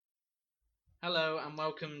Hello and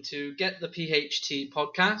welcome to Get the Ph-Tea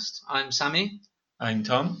podcast. I'm Sammy. I'm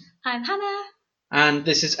Tom. I'm Hannah. And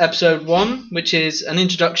this is episode 1, which is an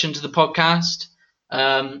introduction to the podcast.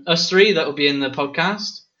 Us three that will be in the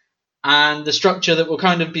podcast. And the structure that we'll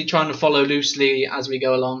kind of be trying to follow loosely as we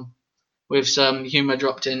go along, with some humour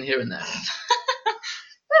dropped in here and there.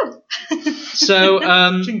 So,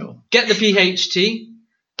 Jingle. Get the Ph-Tea.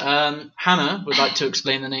 Hannah would like to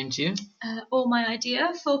explain the name to you. All my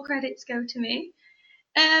idea. Full credits go to me.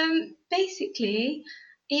 Basically,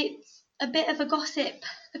 it's a bit of a gossip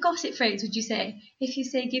phrase. Would you say? If you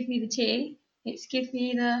say "give me the tea," it's give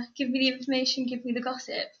me the information, give me the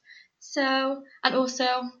gossip. So, and also,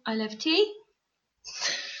 I love tea.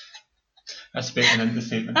 That's a bit of an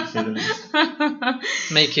understatement to say the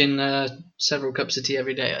least. Making several cups of tea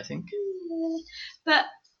every day, I think. But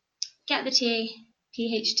get the tea.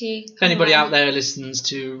 Ph-Tea. If anybody out there listens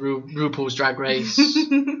to RuPaul's Drag Race,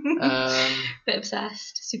 bit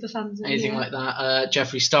obsessed, super fans of anything like that,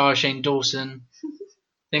 Jeffree Star, Shane Dawson,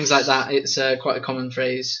 things like that, it's quite a common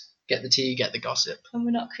phrase. Get the tea, get the gossip. And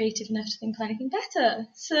we're not creative enough to think of anything better,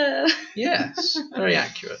 so... Yes, very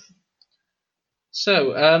accurate.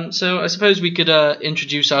 So I suppose we could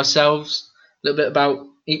introduce ourselves, a little bit about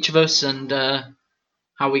each of us and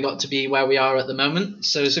how we got to be where we are at the moment.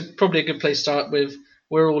 So it's probably a good place to start with.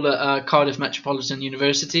 We're all at Cardiff Metropolitan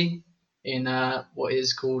University in what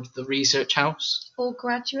is called the Research House. All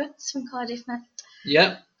graduates from Cardiff Met.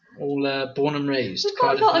 Yep, all born and raised. We've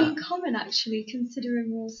got Cardiff a lot Met. in common, actually,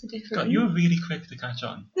 considering we're all so different. God, you were really quick to catch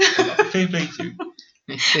on. Fair play to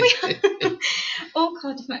you. All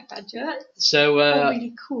Cardiff Met graduates. So all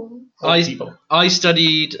really cool. I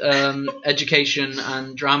studied education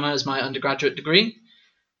and drama as my undergraduate degree.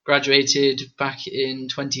 Graduated back in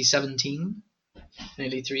 2017,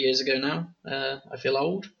 nearly 3 years ago now. I feel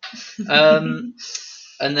old. And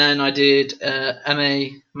then I did MA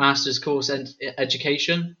Master's course in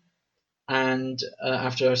education, and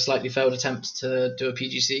after a slightly failed attempt to do a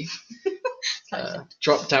PGC,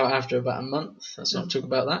 dropped out after about a month. Let's not talk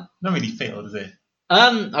about that. Not really failed, is it?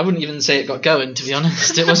 I wouldn't even say it got going, to be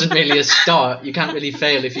honest. It wasn't really a start. You can't really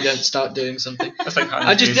fail if you don't start doing something. That's like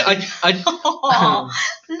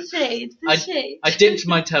The shade. I dipped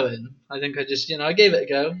my toe in. I think I gave it a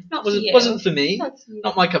go. Wasn't for me.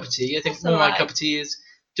 Not my cup of tea. I think That's more my alright. cup of tea is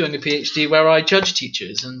doing a PhD where I judge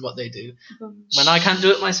teachers and what they do when I can't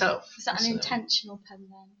do it myself. Is that an intentional pun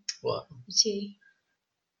then? What? The tea.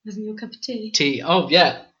 Wasn't your cup of tea? Tea. Oh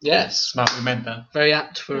yeah. Yes. Smart, we meant that. Very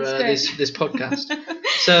apt for That's great. this podcast.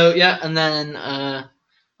 So yeah, and then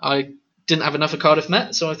I didn't have enough of Cardiff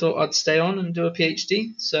Met, so I thought I'd stay on and do a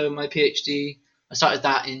PhD. So my PhD, I started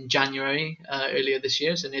that in January earlier this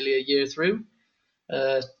year, so nearly a year through.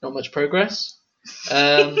 Not much progress.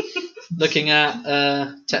 Looking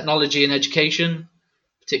at technology and education,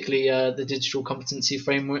 particularly the digital competency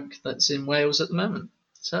framework that's in Wales at the moment.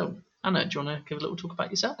 So Anna, do you want to give a little talk about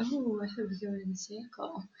yourself? Oh, I thought we were going in a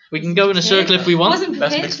circle. We can go in a circle if we want. I wasn't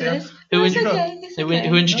prepared for this. Who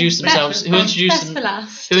Who introduced themselves? Who introduced for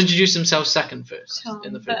last? Who introduced themselves second first? Tom,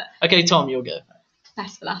 in the but- Okay, Tom, you'll go.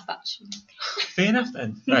 Best for last, actually. Fair enough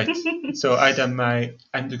then. Right. So I done my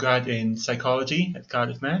undergrad in psychology at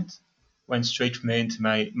Cardiff Met. Went straight from there into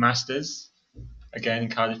my master's, again in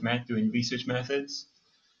Cardiff Met, doing research methods.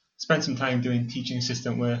 Spent some time doing teaching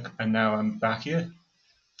assistant work, and now I'm back here.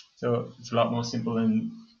 So it's a lot more simple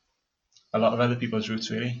than a lot of other people's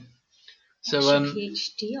routes, really. So What's your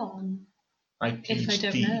PhD on? My PhD, If I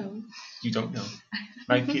don't know. You don't know.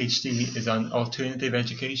 My PhD is on alternative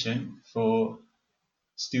education for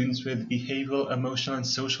students with behavioural, emotional and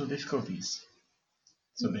social difficulties.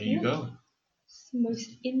 So there you go. It's the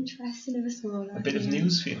most interesting of us all. A bit of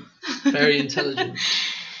news for you. very intelligent.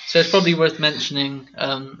 So it's probably worth mentioning,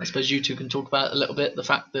 I suppose you two can talk about a little bit, the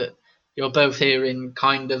fact that you're both here in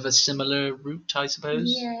kind of a similar route, I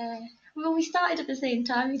suppose. Yeah. Well, we started at the same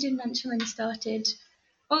time. You didn't mention when you started.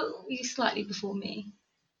 Well, you slightly before me.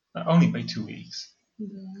 Only by 2 weeks.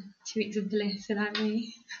 Yeah. 2 weeks of bliss, without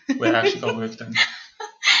me. Where I actually got work done.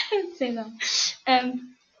 Don't say that.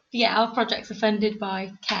 Yeah, our projects are funded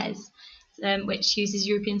by CES, which uses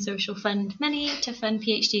European Social Fund money to fund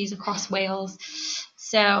PhDs across Wales.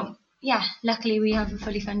 So, yeah, luckily we have a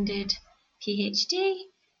fully funded PhD.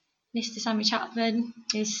 Mr. Sammy Chapman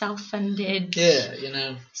is self-funded.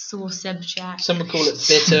 Yeah, Sore subject. some would call it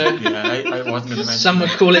bitter. Yeah, I wasn't going to mention Some would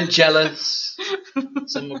that. call it jealous.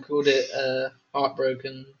 Some would call it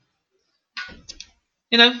heartbroken.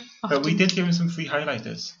 But we did give him some free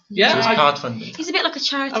highlighters. Yeah, So it's I- part funded. He's a bit like a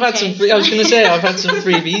charity I've had some case. free. I was going to say I've had some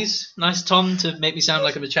freebies. Nice, Tom, to make me sound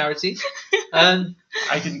like I'm a charity. I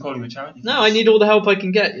didn't call you a charity. No, I need all the help I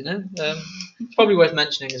can get. It's probably worth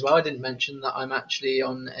mentioning as well. I didn't mention that I'm actually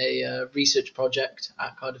on a research project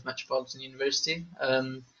at Cardiff Metropolitan University,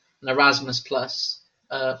 an Erasmus Plus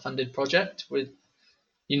funded project with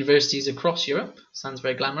universities across Europe. Sounds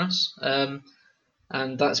very glamorous.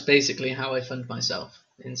 And that's basically how I fund myself.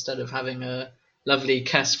 Instead of having a lovely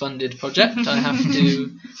KES-funded project, I have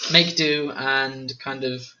to make do and kind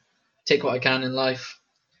of take what I can in life,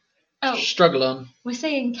 struggle on. We're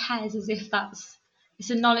saying KES as if it's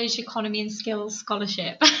a knowledge, economy and skills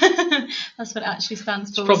scholarship. That's what it actually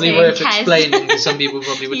stands for. It's probably worth explaining because some people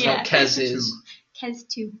probably wouldn't know what KES is. KES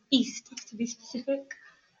 2 East, to be specific.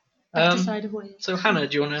 Better side of Wales. So Hannah,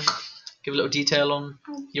 do you want to give a little detail on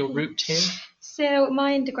your route here? So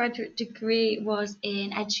my undergraduate degree was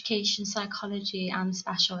in education, psychology and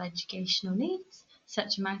special educational needs.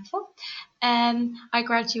 Such a mouthful. I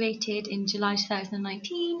graduated in July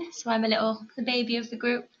 2019, so I'm the baby of the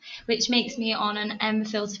group, which makes me on an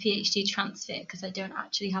MPhil to PhD transfer because I don't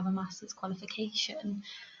actually have a master's qualification,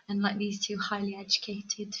 unlike these two highly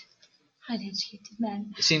educated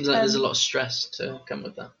men. It seems like there's a lot of stress to come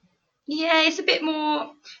with that. Yeah, it's a bit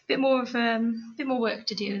more work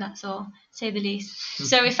to do. That's all, to say the least.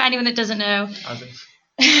 So, if anyone that doesn't know,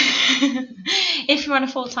 if you're on a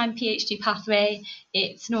full-time PhD pathway,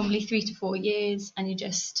 it's normally 3 to 4 years, and you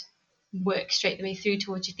just work straight the way through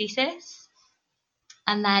towards your thesis.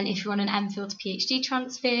 And then, if you're on an MPhil to PhD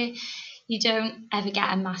transfer, you don't ever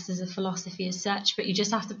get a Masters of Philosophy as such, but you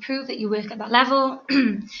just have to prove that you work at that level.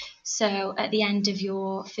 So, at the end of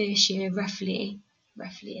your first year, roughly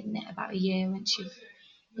in about a year once you've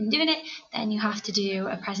been doing it, then you have to do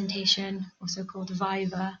a presentation, also called a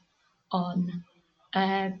viva, on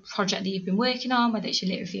a project that you've been working on, whether it's your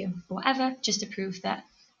lit review or whatever, just to prove that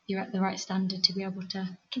you're at the right standard to be able to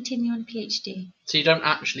continue on a PhD. So you don't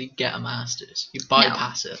actually get a master's, you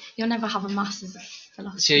bypass it. You'll never have a Master's of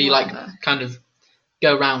Philosophy. So you kind of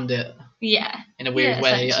go around it in a weird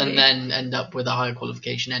way and then end up with a higher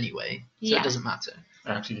qualification anyway, so it doesn't matter.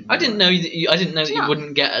 I didn't know that you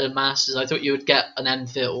wouldn't get a master's. I thought you would get an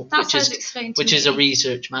MPhil, which is a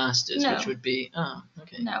research master's, which would be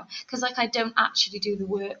okay. No, because I don't actually do the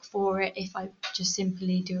work for it if I just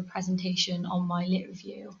simply do a presentation on my lit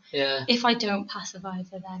review. Yeah. If I don't pass a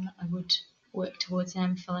viva, then I would work towards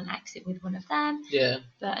an MPhil and exit with one of them. Yeah.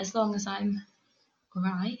 But as long as I'm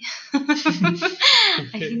alright, I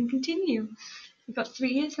can continue. We've got 3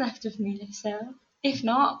 years left of me, so if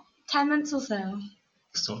not, 10 months or so.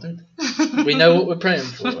 Sorted. We know what we're praying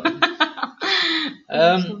for.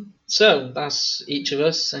 So that's each of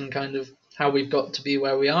us and kind of how we've got to be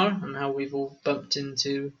where we are and how we've all bumped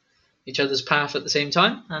into each other's path at the same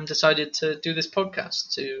time and decided to do this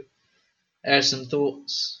podcast to air some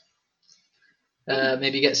thoughts,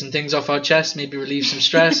 maybe get some things off our chest, maybe relieve some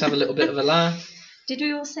stress, have a little bit of a laugh. Did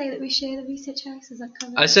we all say that we share the research house? Is that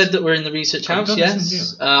covered? I said that we're in the research house,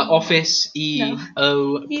 yes. Office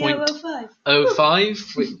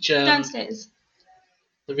EO.05, which downstairs.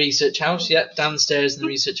 The research house, downstairs in the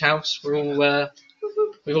research house.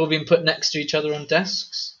 We've all been put next to each other on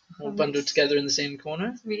desks, all bundled together in the same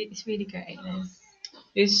corner. It's really great.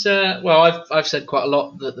 It's I've said quite a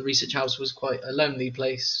lot that the research house was quite a lonely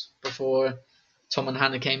place before Tom and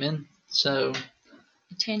Hannah came in, so.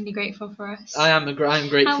 Eternally grateful for us. I am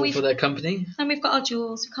grateful for their company. And we've got our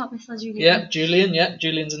Jules. We can't miss our Julian.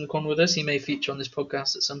 Julian's in the corner with us. He may feature on this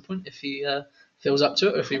podcast at some point if he feels up to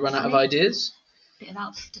it or if we run out of ideas. Bit of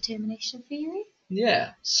self-determination theory.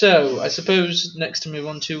 Yeah. So I suppose next to move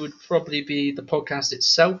on to would probably be the podcast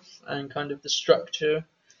itself and kind of the structure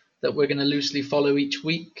that we're going to loosely follow each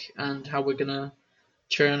week and how we're going to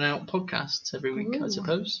churn out podcasts every week, I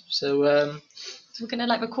suppose. So we're going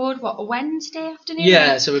to record a Wednesday afternoon?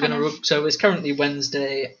 Yeah, so we're going to so it's currently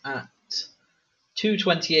Wednesday at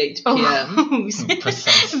 2:28 p.m.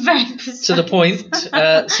 Precise. Very precise. To the point.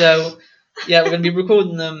 So we're going to be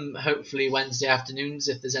recording them hopefully Wednesday afternoons.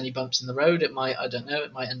 If there's any bumps in the road, it might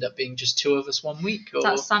end up being just 2 of us 1 week. Or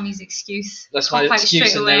that's Sammy's excuse. That's my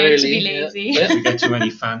excuse in there, really. To be lazy. Yeah. If we get too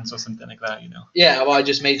many fans or something like that, Yeah, well, I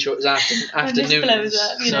just made sure it was afternoons,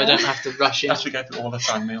 so I don't have to rush in. That's we get all the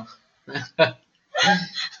fan mail.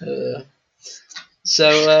 So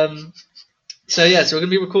we're going to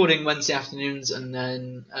be recording Wednesday afternoons, and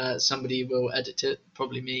then somebody will edit it,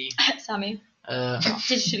 probably me. Sammy.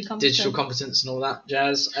 Digital competence and all that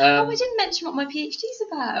jazz. I didn't mention what my PhD's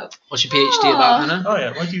about. What's your PhD about, Hannah? Oh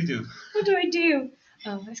yeah, what do you do? What do I do?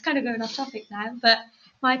 Oh, it's kind of going off topic now, but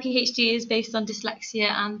my PhD is based on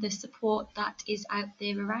dyslexia and the support that is out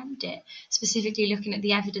there around it, specifically looking at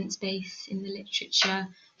the evidence base in the literature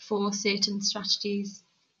for certain strategies,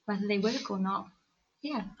 whether they work or not.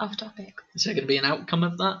 Yeah, off topic. Is there going to be an outcome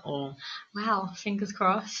of that, or Wow, fingers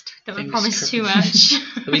crossed. Don't Fingers promise too crossed.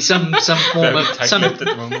 much. there'll be some form Very of tight-lipped at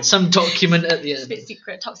the moment. some document at the It's a end? bit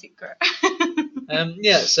secret, top secret.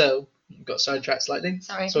 Yeah. So we've got sidetracked slightly.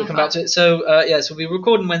 Sorry. So we'll come back to it. So so we'll be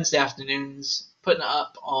recording Wednesday afternoons, putting it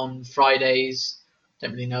up on Fridays.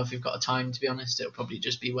 Don't really know if we've got a time, to be honest. It'll probably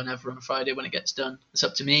just be whenever on Friday when it gets done. It's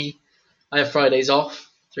up to me. I have Fridays off,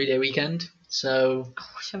 3-day weekend. So Oh,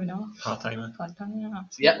 showing off. Part-timer.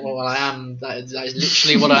 yeah, well I am. That is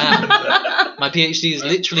literally what I am. My PhD is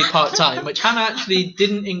literally part-time, which Hannah actually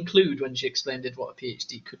didn't include when she explained what a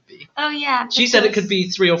PhD could be. Oh yeah. She said it could be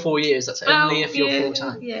 3 or 4 years. That's only if you're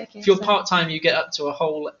full-time. Yeah, okay, If you're so- part-time, you get up to a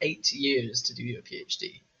whole 8 years to do your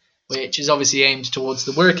PhD, which is obviously aimed towards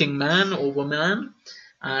the working man or woman,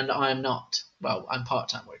 and I'm not. Well, I'm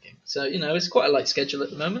part-time working. So, it's quite a light schedule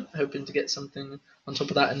at the moment, hoping to get something on top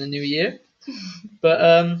of that in the new year.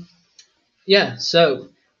 But, yeah, so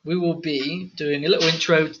we will be doing a little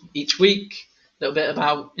intro each week, a little bit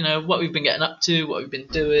about, what we've been getting up to, what we've been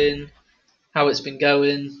doing, how it's been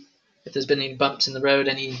going, if there's been any bumps in the road,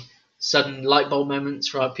 any sudden light bulb moments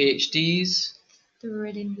for our PhDs.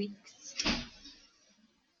 Thrilling weeks.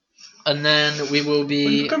 And then we will What are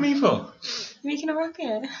you be coming for? Making a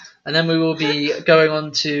rocket. And then we will be going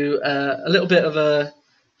on to a little bit of a.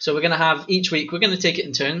 So we're going to have each week, we're going to take it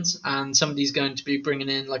in turns, and somebody's going to be bringing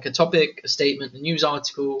in like a topic, a statement, a news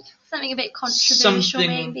article, Something a bit controversial, something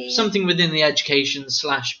maybe. something within the education /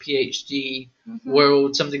 PhD Mhm.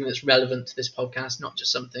 world, something that's relevant to this podcast, not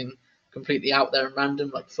just something completely out there and random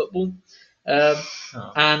like football.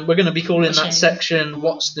 And we're going to be calling What a that shame. section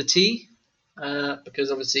 "What's the Tea?" Because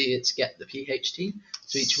obviously it's Get the Ph-Tea.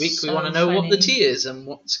 So each week we So want to know what the funny. tea is and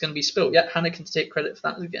what's going to be spilled. Yeah, Hannah can take credit for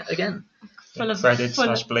that again. Full of Credit full /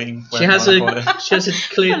 of- blame. She has a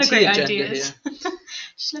clear full of tea great agenda ideas. here.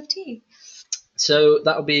 Just love tea. So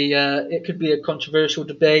that'll be. It could be a controversial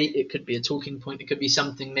debate. It could be a talking point. It could be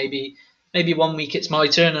something. Maybe 1 week it's my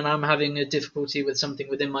turn and I'm having a difficulty with something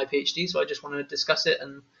within my PhD. So I just want to discuss it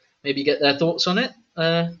and maybe get their thoughts on it.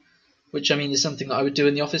 Which I mean is something that I would do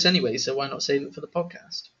in the office anyway. So why not save it for the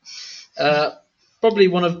podcast? Probably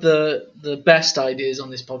one of the best ideas on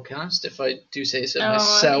this podcast, if I do say so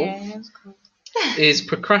myself, Okay, that's cool. is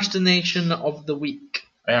procrastination of the week.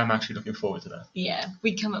 I am actually looking forward to that. Yeah,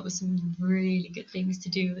 we come up with some really good things to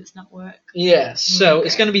do that's not work. Yeah, so Okay.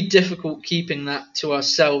 it's going to be difficult keeping that to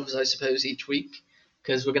ourselves, I suppose, each week,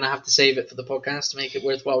 because we're going to have to save it for the podcast to make it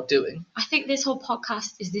worthwhile doing. I think this whole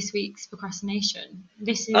podcast is this week's procrastination.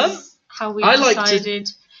 This is how we I like to- decided.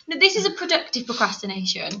 No, this is a productive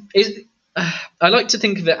procrastination. I like to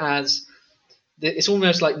think of it as it's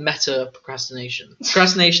almost like meta procrastination.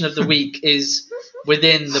 Procrastination of the week is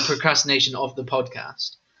within the procrastination of the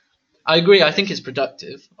podcast. I agree. I think it's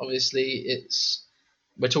productive. Obviously,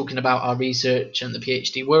 we're talking about our research and the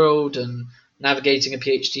PhD world and navigating a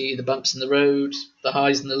PhD, the bumps in the road, the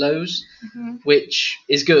highs and the lows, which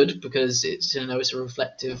is good because it's it's a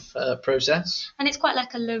reflective process. And it's quite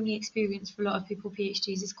like a lonely experience for a lot of people,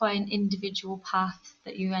 PhDs. It's quite an individual path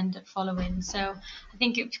that you end up following. So I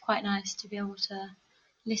think it would be quite nice to be able to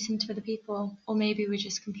listen to other people. Or maybe we're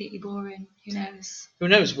just completely boring. Who knows? Who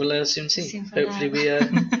knows? We'll soon see. Soon find Hopefully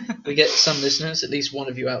out. we get some listeners, at least one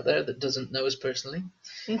of you out there that doesn't know us personally.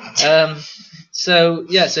 So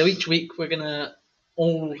each week we're gonna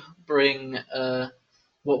all bring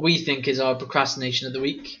what we think is our procrastination of the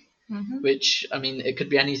week. Which I mean, it could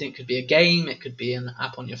be anything. It could be a game. It could be an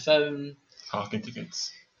app on your phone. Parking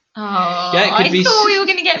tickets. Oh, Yeah, it could I be thought we were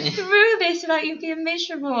going to get through this without you being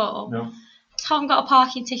miserable. No. Tom got a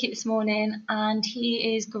parking ticket this morning and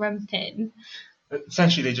he is grumping.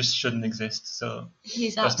 Essentially, they just shouldn't exist. So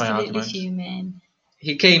He's That's my absolutely argument. fuming.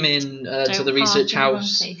 He came in to Don't the research park in the wrong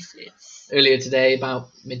house places. earlier today, about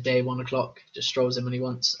midday, 1 o'clock. Just strolls in when he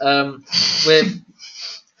wants. With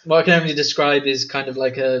what I can only describe is kind of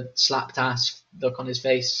like a slapped ass look on his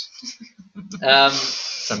face.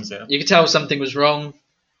 sums it up. You could tell something was wrong.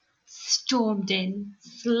 Stormed in,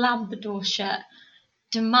 slammed the door shut,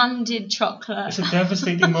 demanded chocolate. It's a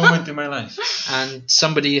devastating moment in my life. And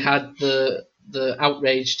somebody had the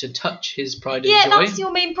outrage to touch his pride and Yeah, joy. that's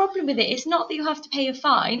your main problem with it. It's not that you have to pay a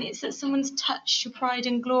fine, it's that someone's touched your pride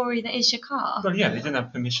and glory that is your car. Well, yeah, they didn't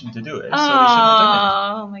have permission to do it, so they shouldn't have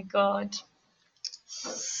done it. Oh my god.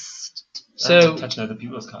 So Touching other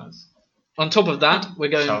people's cars. on top of that, we're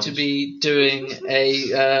going to Childish. be doing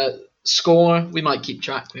a score. We might keep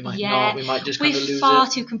track, we might Yeah, not, we might just kind of We're lose far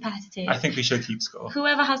it. too competitive. I think we should keep score.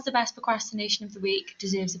 Whoever has the best procrastination of the week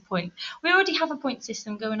deserves a point. We already have a point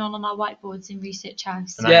system going on our whiteboards in Research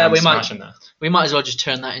House. And Yeah, I am we might. smashing that. We might as well just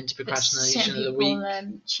turn that into But procrastination certain of the week.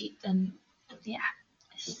 people cheat and yeah.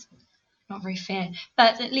 not very fair.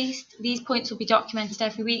 But at least these points will be documented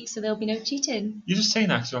every week, so there'll be no cheating. You're just saying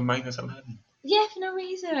that because you're -11. Yeah, for no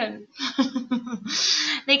reason.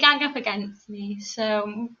 They gang up against me,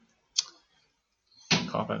 so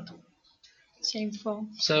Cop out. shameful.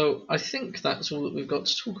 So I think that's all that we've got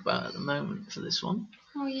to talk about at the moment for this one.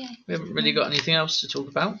 Oh yeah. We haven't really got anything else to talk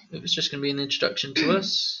about. It was just going to be an introduction to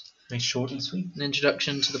us, Nice, short and sweet. an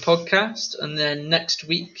introduction to the podcast, and then next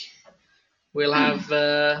week we'll have.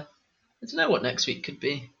 I don't know what next week could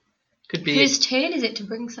be. Could be. Whose turn is it to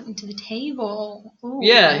bring something to the table? Ooh.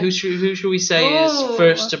 Yeah, who should we say Ooh. is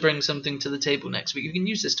first to bring something to the table next week? You can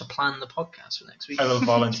use this to plan the podcast for next week. I will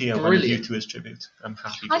volunteer one of Brilliant. you to his tribute. I'm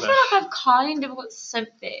happy for I feel that. like I've kind of got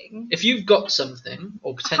something. If you've got something,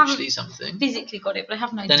 or potentially something, Physically got it, but I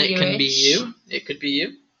have an idea. then it can be you. It could be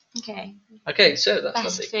you. Okay. Okay, so that's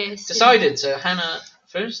Best lovely. first. Decided. So Hannah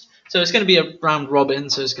first. So it's going to be a round robin.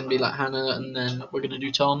 So it's going to be like Hannah, and then we're going to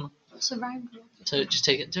do Tom. What's a round robin? So just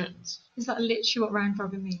take it in turns. Is that literally what round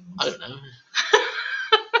robin means? I don't know.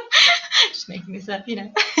 Just making this up, you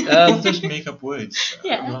know. Just make up words.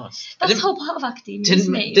 Yeah. I'm lost. That's the didn't- whole part of academia,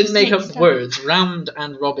 isn't it? You Didn't just make up stuff. words. Round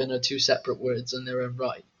and robin are two separate words in their own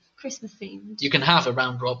right. Christmas themed. You can have a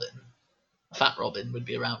round robin. A fat robin would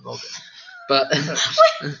be a round robin. But Where is this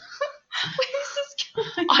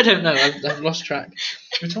going? I don't know. I've lost track.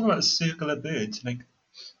 We're talking about a circle of birds. Like,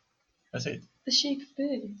 that's it. The shape of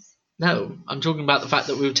birds. No, I'm talking about the fact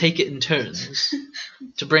that we'll take it in turns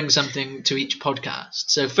to bring something to each podcast.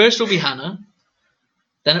 So first will be Hannah,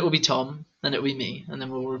 then it will be Tom, then it will be me, and then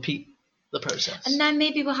we'll repeat the process. And then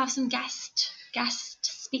maybe we'll have some guest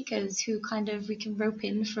speakers who kind of we can rope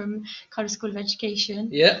in from Cardiff School of Education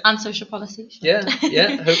Yeah, and social policy. yeah.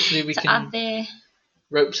 Hopefully we to can add their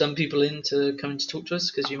rope some people in to come in to talk to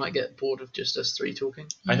us, because you might get bored of just us three talking.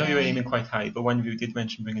 I know you were Yeah. aiming quite high, but one of you did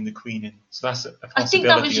mention bringing the Queen in. So that's a possibility I think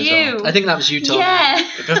that was as you. well. I think that was you, Tom. Yeah.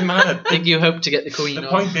 It doesn't matter. I think you hope to get the Queen The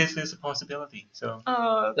on. point is there's a possibility. So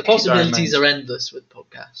Oh, The okay. possibilities are endless with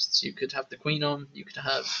podcasts. You could have the Queen on, you could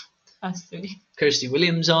have Us three. Kirsty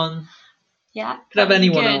Williams on, Yeah. could have that'd be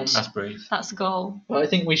anyone good. on. that's brave. That's a goal. Well, I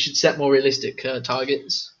think we should set more realistic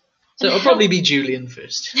targets. So it'll probably be Julian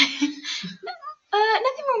first.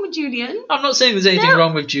 Nothing wrong with Julian. I'm not saying there's anything No.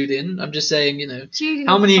 wong with Julian. I'm just saying, Julian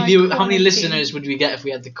how many high how many quality. listeners would we get if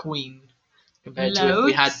we had the Queen compared to if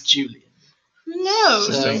we had Loads. Julian? No.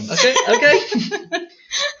 So, Sustained. okay.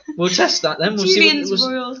 We'll test that then. We'll Julian's see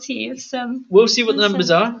what, royalty of some. we'll see what the some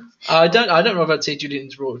numbers are. sense. I don't know if I'd say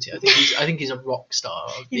Julian's royalty. I think he's a rock star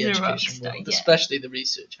of the He's a rock education star, world, yeah. especially the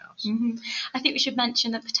research house. Mhm. I think we should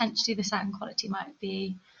mention that potentially the sound quality might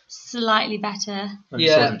be slightly better. We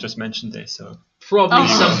Yeah. sort of just mentioned this, so Probably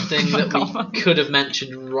Oh, something my that God. we could have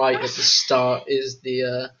mentioned right at the start is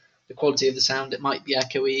the quality of the sound. It might be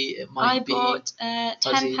echoey. It I might be. bought a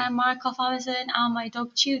fuzzy. £10 mic off Amazon and my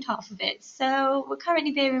dog chewed half of it. So we're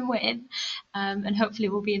currently bearing with. And hopefully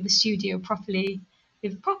we'll be in the studio properly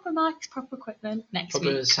with proper mics, proper equipment next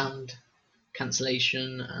Proper week. sound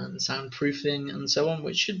cancellation and soundproofing and so on,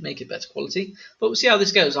 which should make it better quality. But we'll see how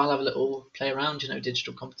this goes. I'll have a little play around,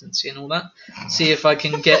 digital competency and all that. See if I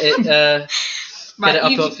can get it Right, get it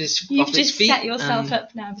up you've- off its You've off its just feet. set yourself and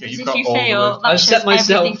up now because you've if got you all the fail, work. that I've shows set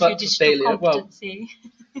myself everything for your up for digital failure. Well- competency.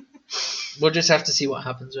 We'll just have to see what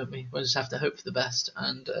happens, won't we? We'll just have to hope for the best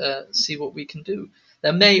and see what we can do.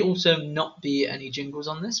 There may also not be any jingles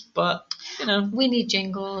on this, but We need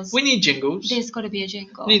jingles. we need jingles. There's got to be a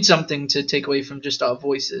jingle. We need something to take away from just our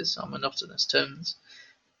voices, our monotonous tones.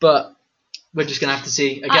 But we're just gonna have to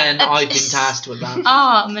see. Again, I've been tasked with that.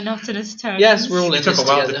 Monotonous tones. Yes, we're all it in took this a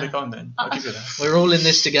while to together. click on then. I'll give you that. We're all in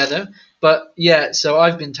this together. But yeah, so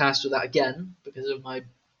I've been tasked with that again because of my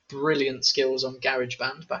brilliant skills on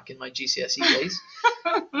GarageBand back in my GCSE days.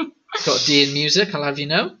 Got a D in music, I'll have you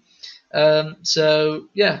know. So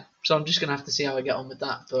I'm just gonna have to see how I get on with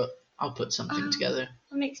that, but I'll put something together.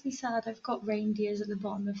 It makes me sad. I've got reindeers at the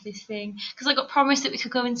bottom of this thing because I got promised that we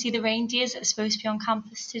could go and see the reindeers that are supposed to be on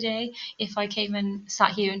campus today if I came and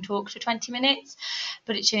sat here and talked for 20 minutes.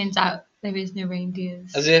 But it turns out there is no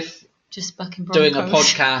reindeers. As if Just bucking broncos. doing a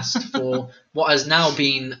podcast for what has now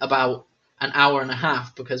been about an hour and a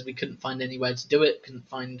half because we couldn't find anywhere to do it, couldn't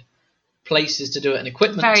find places to do it and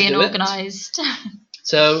equipment Very to do it. unorganised.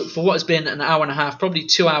 So for what has been an hour and a half, probably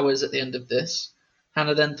 2 hours at the end of this,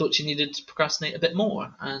 Hannah then thought she needed to procrastinate a bit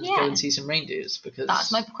more and go Yeah. and see some reindeers because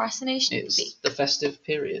That's my procrastination it's week. the festive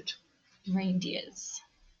period. Reindeers.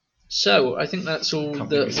 So I think that's all Can't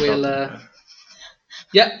believe that we we'll. stopped there.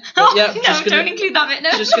 Yeah, Oh, yeah. no, just don't gonna include that bit,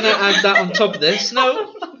 no. just gonna add that on top of this.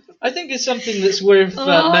 No, I think it's something that's worth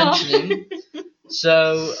Oh. mentioning.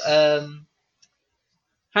 So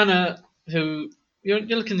Hannah, who you're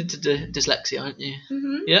looking into dyslexia, aren't you?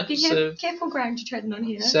 Mm-hmm. Yeah. Be careful ground you're treading on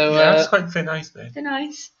here. So that's quite thin ice there. They're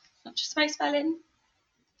nice. Not just about spelling.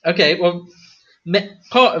 okay, well,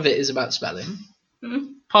 part of it is about spelling.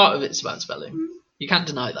 Mm. Part of it's about spelling. Mm. You can't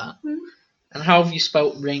deny that. Mm. And how have you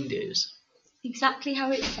spelt reindeers? Exactly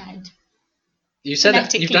how it's said. You said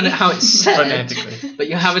it. You've done it how it's said, Phonetically. but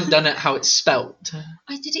you haven't done it how it's spelt.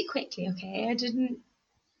 I did it quickly, okay?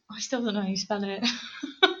 I still don't know how you spell it.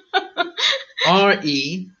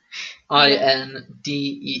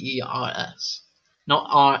 R-E-I-N-D-E-E-R-S. Not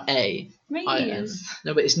R-A. Reindeers.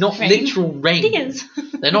 No, but it's not Rain. literal rain. Deers.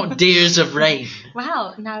 They're not deers of rain.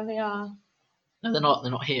 Wow, now they are. No, they're not.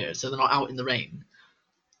 They're not here, so they're not out in the rain.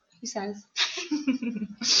 Who says?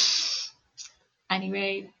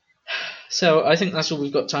 Anyway. So I think that's all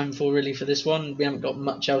we've got time for really for this one. We haven't got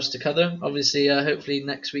much else to cover. Obviously, hopefully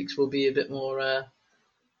next week's will be a bit more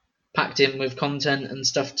packed in with content and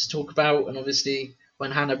stuff to talk about. And obviously,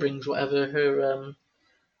 when Hannah brings whatever her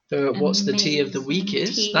what's the tea of the week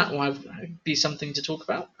is, that will be something to talk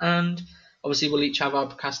about. And obviously, we'll each have our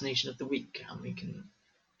procrastination of the week, and we can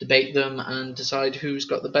debate them and decide who's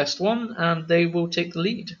got the best one, and they will take the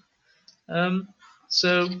lead.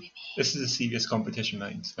 So this is a serious competition,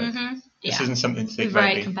 mate. Mm-hmm. This isn't something to take We're very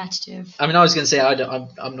lightly. competitive. I mean, I was going to say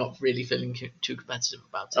I'm not really feeling too competitive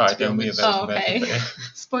about it. I don't really. Okay.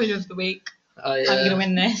 Spoiler of the week. I'm going to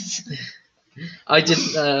win this. I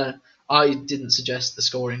didn't suggest the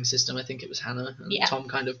scoring system. I think it was Hannah, and Tom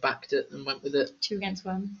kind of backed it and went with it. 2 against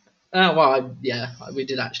 1. We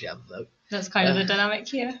did actually have a vote. That's kind of the dynamic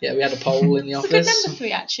here. Yeah, we had a poll in the It's office. a good number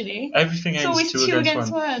 3, actually. Everything It's ends always 2 against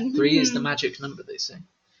 1. 3 is the magic number, they say.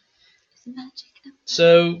 It's a magic number.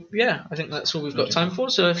 So yeah, I think that's all we've got time for.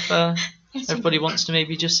 So if everybody wants to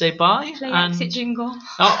maybe just say bye, Play and exit jingle.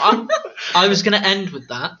 I was going to end with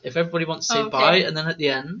that. If everybody wants to say Okay. bye, and then at the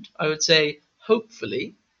end, I would say,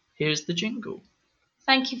 hopefully, here's the jingle.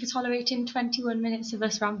 Thank you for tolerating 21 minutes of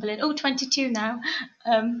us rambling. Oh, 22 now.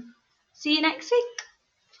 See you next week.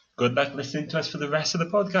 Good luck listening to us for the rest of the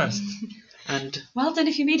podcast. And Well done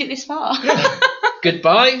if you made it this far.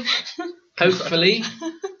 goodbye. Hopefully,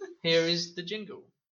 here is the jingle.